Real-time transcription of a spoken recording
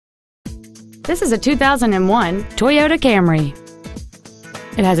This is a 2001 Toyota Camry.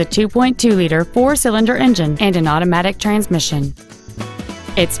 It has a 2.2-liter four-cylinder engine and an automatic transmission.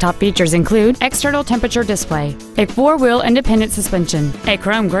 Its top features include external temperature display, a four-wheel independent suspension, a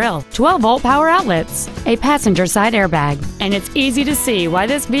chrome grille, 12-volt power outlets, a passenger side airbag, and it's easy to see why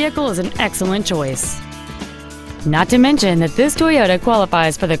this vehicle is an excellent choice. Not to mention that this Toyota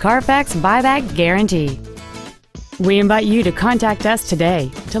qualifies for the Carfax buyback guarantee. We invite you to contact us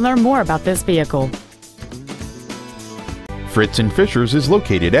today to learn more about this vehicle. FritzinFishers is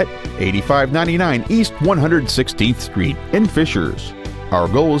located at 8599 East 116th Street in Fishers. Our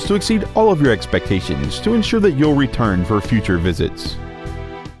goal is to exceed all of your expectations to ensure that you'll return for future visits.